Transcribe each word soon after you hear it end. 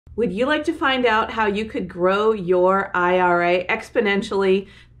Would you like to find out how you could grow your IRA exponentially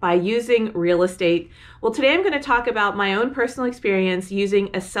by using real estate? Well, today I'm going to talk about my own personal experience using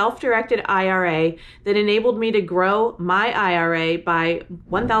a self-directed IRA that enabled me to grow my IRA by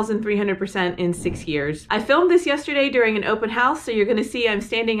 1,300% in 6 years. I filmed this yesterday during an open house, so you're going to see I'm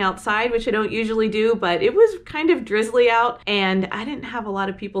standing outside, which I don't usually do, but it was kind of drizzly out and I didn't have a lot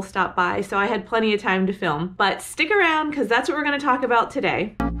of people stop by, so I had plenty of time to film. But stick around because that's what we're going to talk about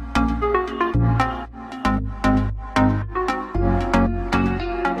today.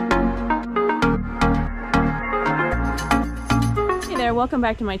 Welcome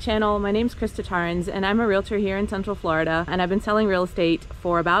back to my channel. My name's Krista and I'm a realtor here in Central Florida, and I've been selling real estate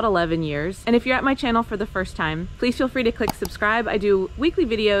for about 11 years. And if you're at my channel for the first time, please feel free to click subscribe. I do weekly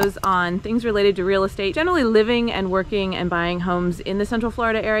videos on things related to real estate, generally living and working and buying homes in the Central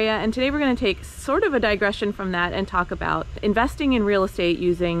Florida area. And today we're going to take sort of a digression from that and talk about investing in real estate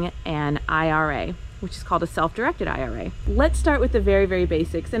using an IRA, which is called a self-directed IRA. Let's start with the very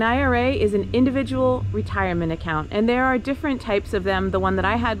basics. An IRA is an individual retirement account, and there are different types of them. The one that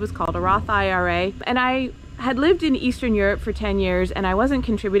I had was called a Roth IRA, and I had lived in Eastern Europe for 10 years and I wasn't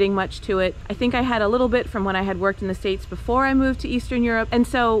contributing much to it. I think I had a little bit from when I had worked in the States before I moved to Eastern Europe. And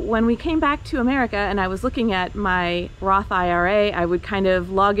so when we came back to America and I was looking at my Roth IRA, I would kind of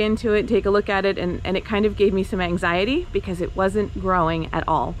log into it, take a look at it, and it kind of gave me some anxiety because it wasn't growing at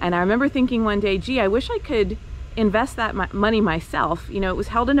all. And I remember thinking one day, gee, I wish I could invest that money myself. You know, it was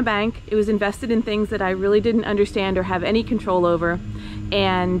held in a bank, it was invested in things that I really didn't understand or have any control over.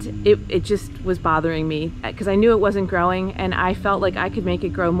 And it just was bothering me because I knew it wasn't growing, and I felt like I could make it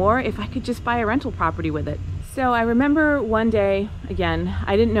grow more if I could just buy a rental property with it. So I remember one day, again,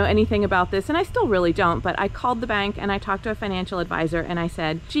 I didn't know anything about this, and I still really don't, but I called the bank and I talked to a financial advisor and I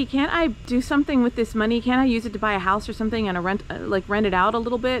said, gee, can't I do something with this money? Can't I use it to buy a house or something and rent it out a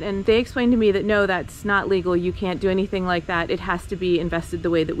little bit? And they explained to me that no, that's not legal. You can't do anything like that. It has to be invested the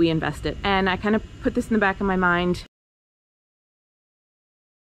way that we invest it. And I kind of put this in the back of my mind.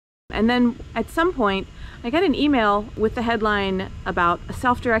 And then at some point, I got an email with the headline about a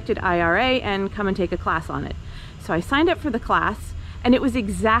self-directed IRA and come and take a class on it. So I signed up for the class, and it was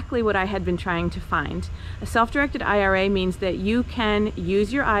exactly what I had been trying to find. A self-directed IRA means that you can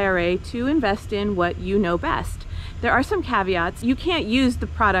use your IRA to invest in what you know best. There are some caveats. You can't use the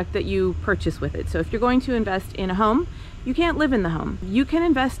product that you purchase with it. So if you're going to invest in a home, you can't live in the home. You can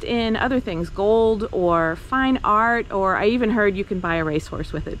invest in other things, gold or fine art, or I even heard you can buy a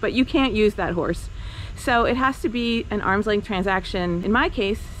racehorse with it, but you can't use that horse. So it has to be an arm's length transaction. In my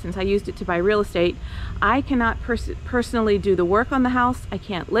case, since I used it to buy real estate, I cannot personally do the work on the house. I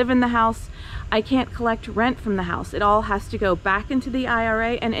can't live in the house. I can't collect rent from the house. It all has to go back into the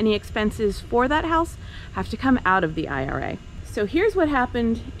IRA, and any expenses for that house have to come out of the IRA. So here's what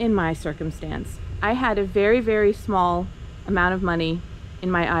happened in my circumstance. I had a very small amount of money in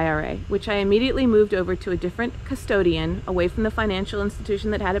my IRA, which I immediately moved over to a different custodian away from the financial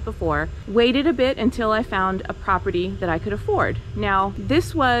institution that had it before, waited a bit until I found a property that I could afford. Now,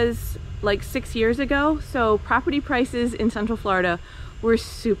 this was like 6 years ago, so property prices in Central Florida were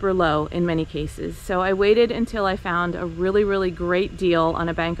super low in many cases. So I waited until I found a really great deal on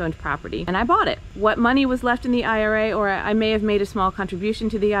a bank-owned property, and I bought it. What money was left in the IRA, or I may have made a small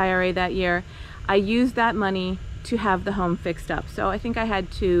contribution to the IRA that year, I used that money to have the home fixed up. So I think I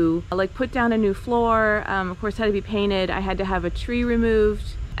had to put down a new floor, of course it had to be painted, I had to have a tree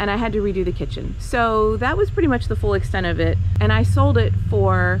removed, and I had to redo the kitchen. So that was pretty much the full extent of it, and I sold it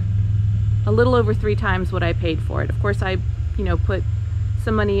for a little over 3 times what I paid for it. Of course I put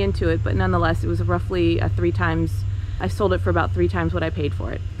some money into it, but nonetheless it was roughly I sold it for about 3 times what I paid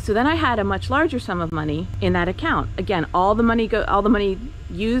for it. So then I had a much larger sum of money in that account. Again, all the money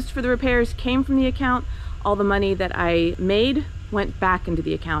used for the repairs came from the account. All the money that I made went back into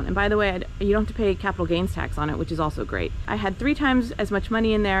the account. And by the way, you don't have to pay capital gains tax on it, which is also great. I had 3 times as much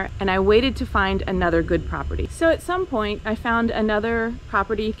money in there, and I waited to find another good property. So at some point, I found another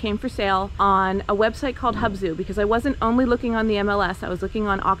property came for sale on a website called Hubzu, because I wasn't only looking on the MLS, I was looking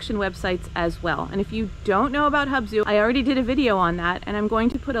on auction websites as well. And if you don't know about Hubzu, I already did a video on that, and I'm going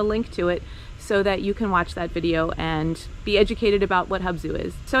to put a link to it so that you can watch that video and be educated about what Hubzu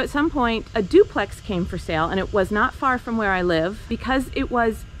is. So at some point, a duplex came for sale, and it was not far from where I live. Because it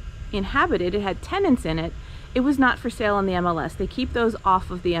was inhabited, it had tenants in it, it was not for sale on the MLS. They keep those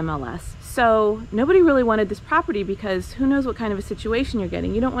off of the MLS. So nobody really wanted this property because who knows what kind of a situation you're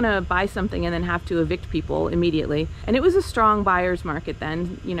getting. You don't want to buy something and then have to evict people immediately. And it was a strong buyer's market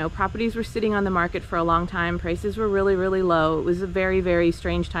then. You know, properties were sitting on the market for a long time. Prices were really, really low. It was a very, very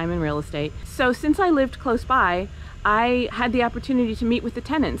strange time in real estate. So since I lived close by, I had the opportunity to meet with the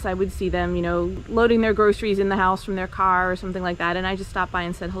tenants. I would see them, you know, loading their groceries in the house from their car or something like that, and I just stopped by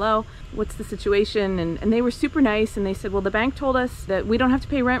and said, hello, what's the situation? And they were super nice, and they said, well, the bank told us that we don't have to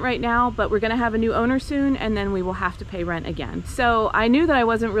pay rent right now, but we're going to have a new owner soon, and then we will have to pay rent again. So I knew that I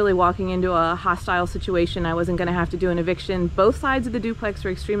wasn't really walking into a hostile situation. I wasn't going to have to do an eviction. Both sides of the duplex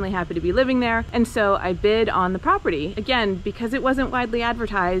were extremely happy to be living there, and so I bid on the property. Again, because it wasn't widely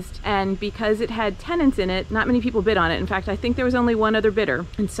advertised and because it had tenants in it, not many people bid on it. In fact, I think there was only one other bidder,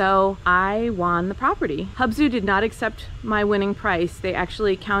 and so I won the property. Hubzu did not accept my winning price. They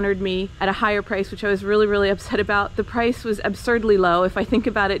actually countered me at a higher price, which I was really upset about. The price was absurdly low. If I think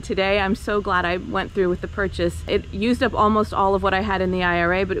about it today, I'm so glad I went through with the purchase. It used up almost all of what I had in the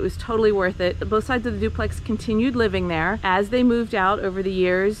IRA, but it was totally worth it. Both sides of the duplex continued living there. As they moved out over the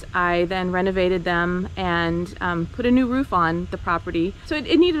years, I then renovated them and put a new roof on the property. So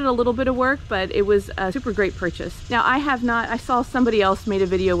it needed a little bit of work, but it was a super great purchase. Now I saw somebody else made a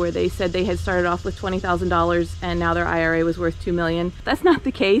video where they said they had started off with $20,000 and now their IRA was worth $2 million. That's not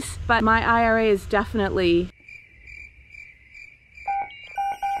the case, but my IRA is definitely...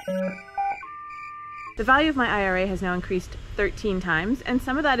 The value of my IRA has now increased 13 times, and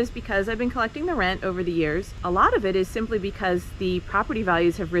some of that is because I've been collecting the rent over the years. A lot of it is simply because the property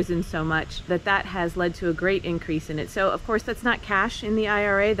values have risen so much that has led to a great increase in it. So of course that's not cash in the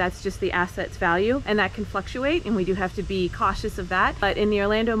IRA, that's just the asset's value, and that can fluctuate, and we do have to be cautious of that. But in the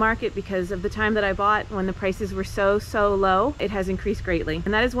Orlando market, because of the time that I bought when the prices were so low, it has increased greatly.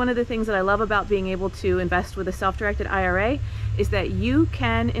 And that is one of the things that I love about being able to invest with a self-directed IRA, is that you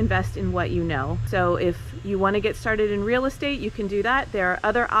can invest in what you know. So if you want to get started in real estate, you can do that. There are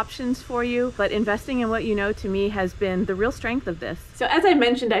other options for you, but investing in what you know, to me, has been the real strength of this. So as I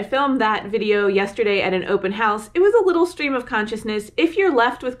mentioned, I filmed that video yesterday at an open house. It was a little stream of consciousness. If you're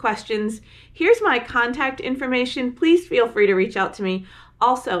left with questions, here's my contact information. Please feel free to reach out to me.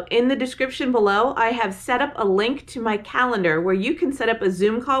 Also, in the description below, I have set up a link to my calendar where you can set up a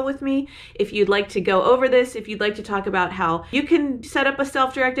Zoom call with me if you'd like to go over this, if you'd like to talk about how you can set up a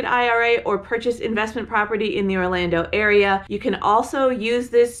self-directed IRA or purchase investment property in the Orlando area. You can also use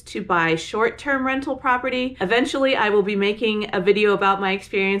this to buy short-term rental property. Eventually, I will be making a video about my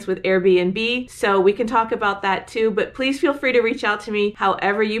experience with Airbnb, so we can talk about that too, but please feel free to reach out to me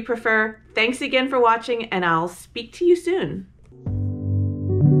however you prefer. Thanks again for watching, and I'll speak to you soon.